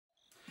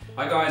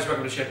Hi guys,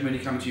 welcome to Chef Mooney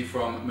coming to you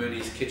from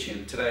Mooney's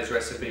Kitchen. Today's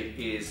recipe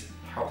is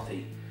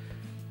healthy.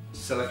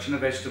 Selection of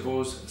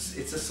vegetables,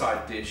 it's a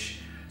side dish.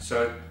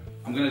 So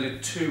I'm going to do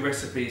two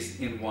recipes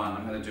in one.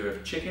 I'm going to do a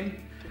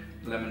chicken,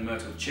 lemon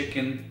myrtle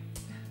chicken,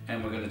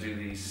 and we're going to do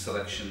the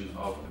selection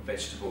of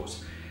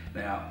vegetables.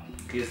 Now,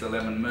 here's the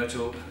lemon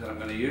myrtle that I'm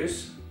going to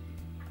use.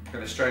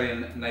 An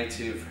Australian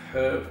native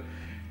herb,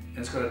 and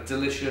it's got a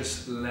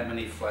delicious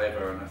lemony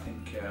flavour, and I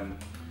think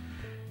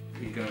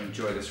you're going to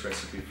enjoy this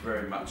recipe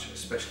very much,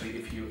 especially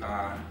if you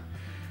are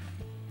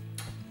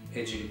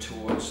edging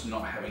towards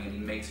not having any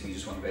meat and you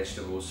just want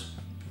vegetables.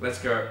 Let's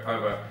go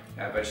over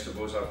our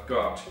vegetables. I've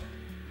got,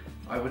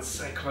 I would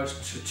say,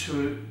 close to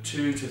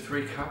two to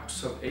 3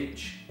 cups of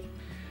each,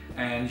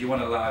 and you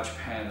want a large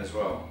pan as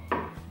well.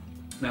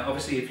 Now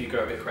obviously if you go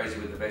a bit crazy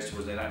with the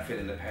vegetables, they don't fit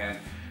in the pan,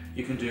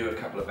 you can do a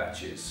couple of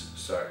batches.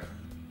 So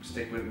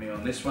stick with me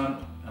on this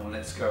one and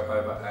let's go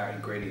over our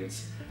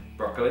ingredients.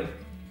 Broccoli,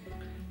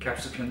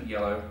 capsicum,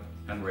 yellow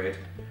and red,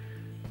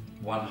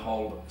 1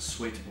 whole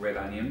sweet red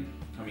onion.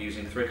 I'm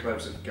using 3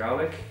 cloves of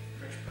garlic,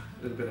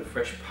 a little bit of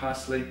fresh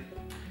parsley,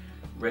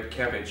 red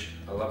cabbage,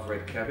 I love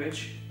red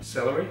cabbage,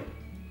 celery,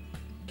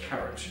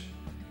 carrot.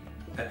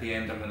 At the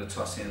end I'm going to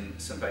toss in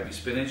some baby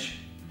spinach,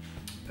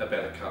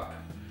 about a cup,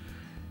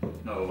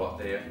 not a lot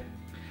there.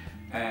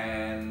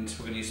 And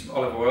we're going to use some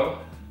olive oil,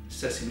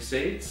 sesame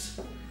seeds,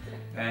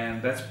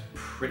 and that's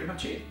pretty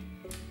much it.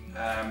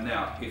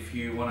 Now if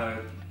you want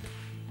to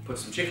put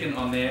some chicken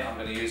on there, I'm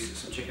going to use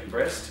some chicken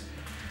breast.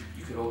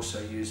 You could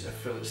also use a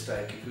fillet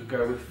steak, you could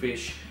go with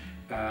fish,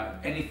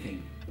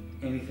 anything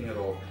at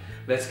all.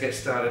 Let's get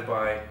started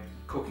by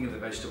cooking the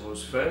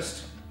vegetables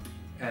first,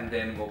 and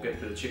then we'll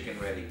get the chicken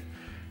ready.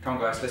 Come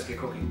on guys, let's get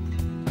cooking.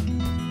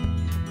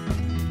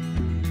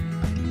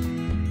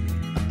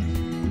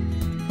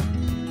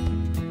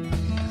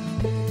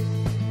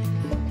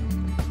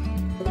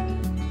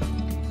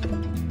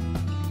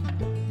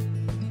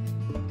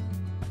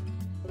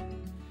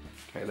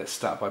 Let's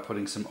start by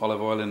putting some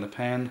olive oil in the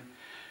pan.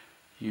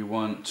 You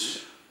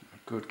want a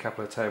good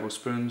couple of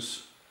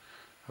tablespoons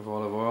of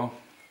olive oil.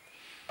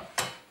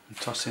 And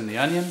toss in the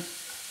onion.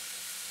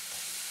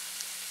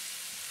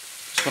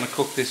 Just want to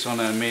cook this on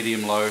a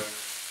medium-low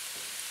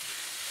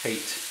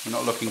heat. We're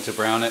not looking to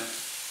brown it.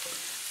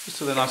 Just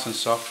till they're nice and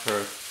soft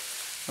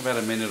for about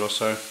a minute or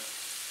so.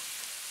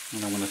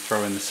 And I'm going to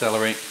throw in the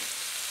celery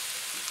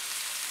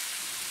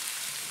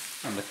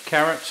and the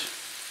carrot.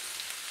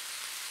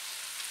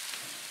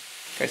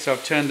 Okay, so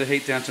I've turned the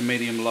heat down to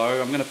medium-low.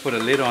 I'm going to put a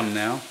lid on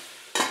now,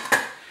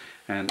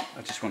 and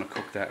I just want to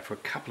cook that for a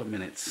couple of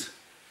minutes.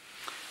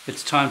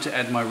 It's time to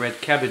add my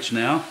red cabbage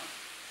now,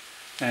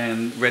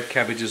 and red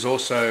cabbage is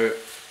also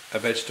a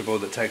vegetable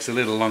that takes a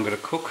little longer to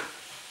cook,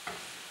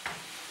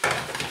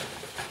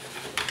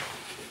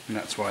 and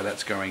that's why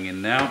that's going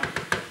in now.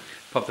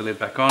 Pop the lid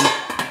back on,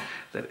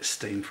 let it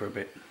steam for a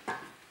bit.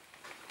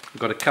 I've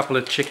got a couple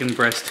of chicken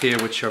breasts here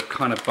which I've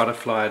kind of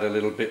butterflied a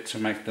little bit to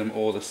make them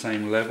all the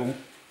same level.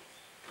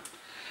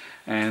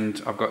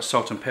 And I've got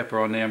salt and pepper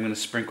on there. I'm going to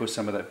sprinkle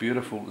some of that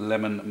beautiful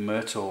lemon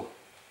myrtle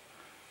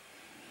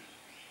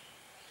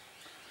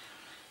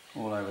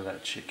all over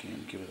that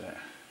chicken, give it that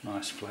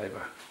nice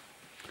flavour.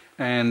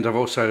 And I've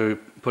also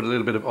put a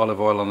little bit of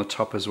olive oil on the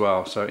top as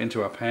well. So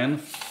into our pan,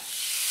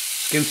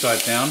 skin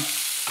side down,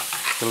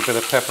 a little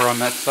bit of pepper on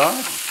that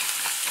side,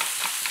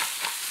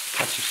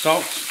 touch of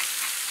salt,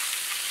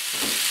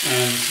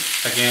 and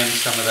again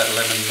some of that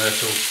lemon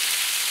myrtle.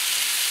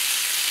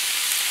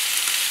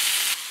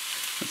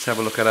 Let's have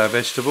a look at our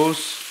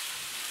vegetables,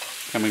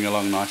 coming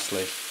along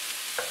nicely.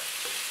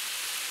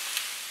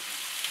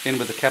 In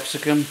with the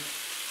capsicum,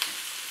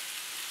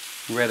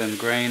 red and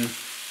green,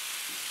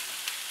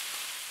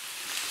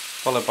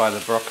 followed by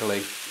the broccoli.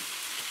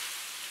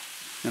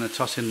 I'm going to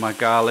toss in my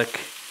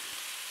garlic,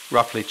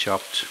 roughly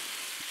chopped.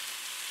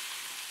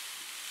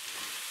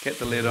 Get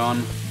the lid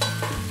on,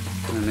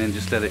 and then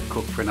just let it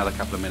cook for another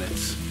couple of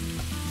minutes.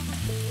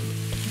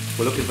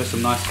 We're looking for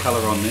some nice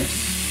colour on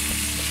this.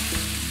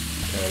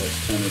 Okay,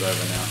 let's turn it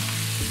over now.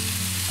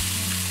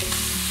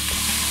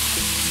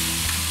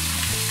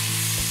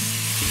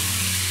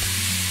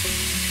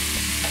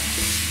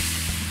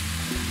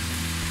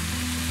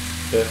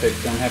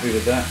 Perfect, I'm happy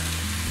with that.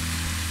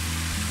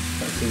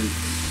 That's in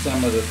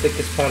some of the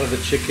thickest part of the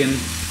chicken.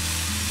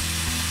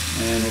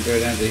 And we'll go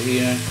down to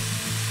here.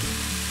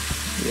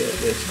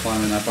 Yeah, it's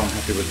climbing up, I'm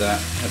happy with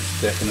that.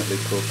 That's definitely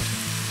cooked.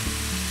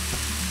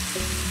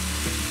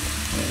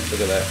 Yeah,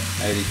 look at that,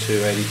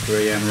 82,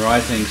 83 and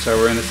rising. So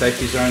we're in the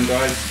safety zone,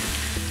 guys.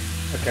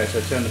 Okay, so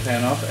turn the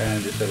pan off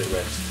and just let it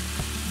rest.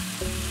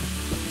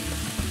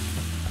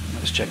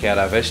 Let's check out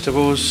our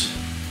vegetables.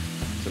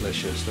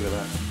 Delicious, look at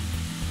that.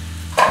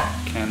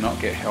 Cannot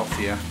get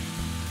healthier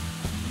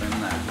than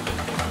that.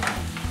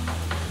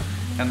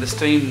 And the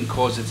steam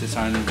causes its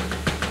own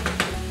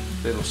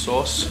little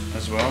sauce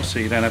as well, so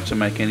you don't have to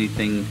make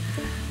anything,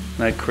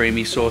 no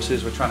creamy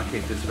sauces. We're trying to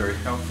keep this very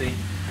healthy.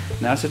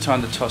 Now's the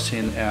time to toss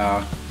in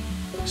our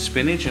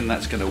spinach, and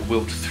that's going to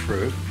wilt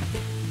through.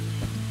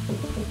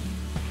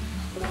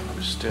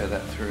 Stir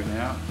that through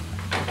now.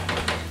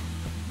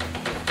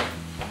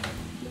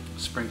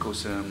 Sprinkle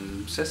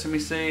some sesame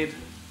seed.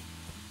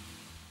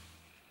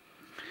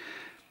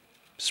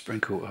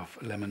 Sprinkle of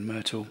lemon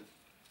myrtle.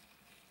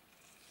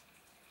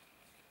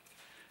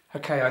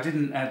 Okay, I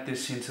didn't add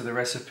this into the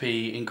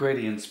recipe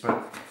ingredients,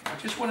 but I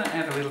just want to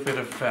add a little bit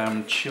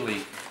of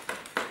chili.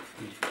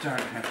 You don't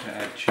have to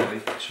add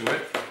chili to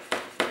it.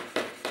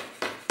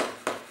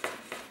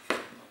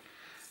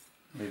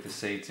 Leave the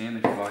seeds in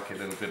if you like a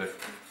little bit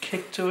of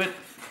kick to it.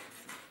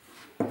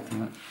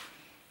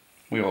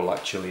 We all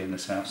like chili in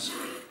this house.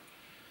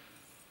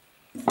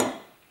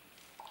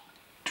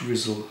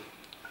 Drizzle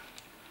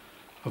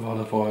of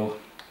olive oil.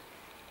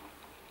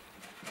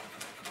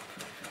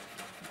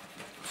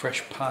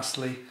 Fresh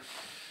parsley.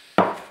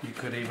 You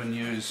could even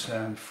use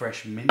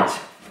fresh mint.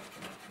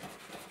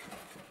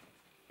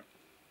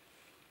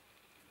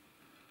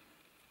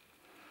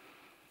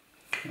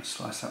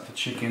 Slice up the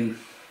chicken.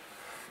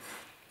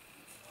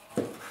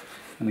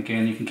 And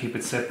again, you can keep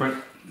it separate.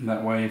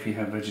 That way, if you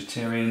have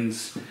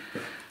vegetarians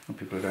or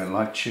people who don't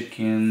like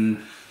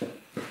chicken,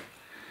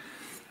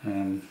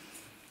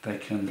 they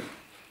can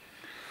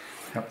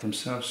help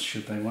themselves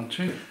should they want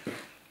to.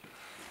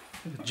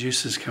 The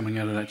juices coming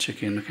out of that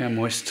chicken, look how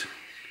moist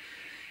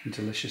and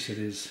delicious it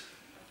is.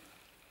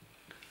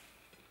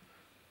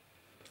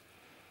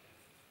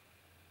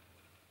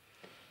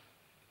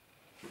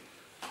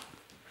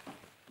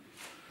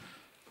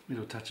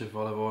 Little touch of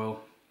olive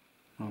oil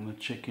on the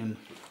chicken.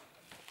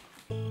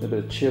 A little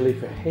bit of chili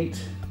for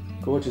heat.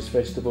 Gorgeous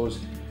vegetables.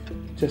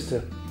 Just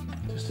a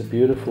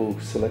beautiful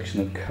selection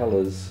of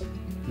colours,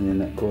 and then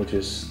that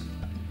gorgeous,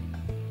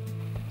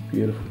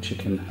 beautiful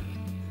chicken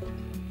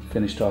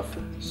finished off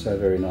so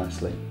very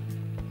nicely.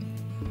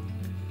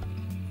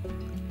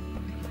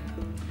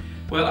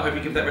 Well, I hope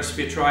you give that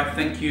recipe a try.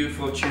 Thank you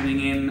for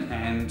tuning in,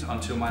 and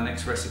until my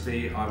next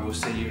recipe, I will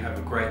see you. Have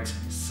a great,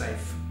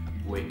 safe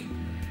week.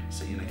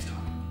 See you next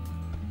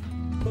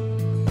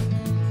time.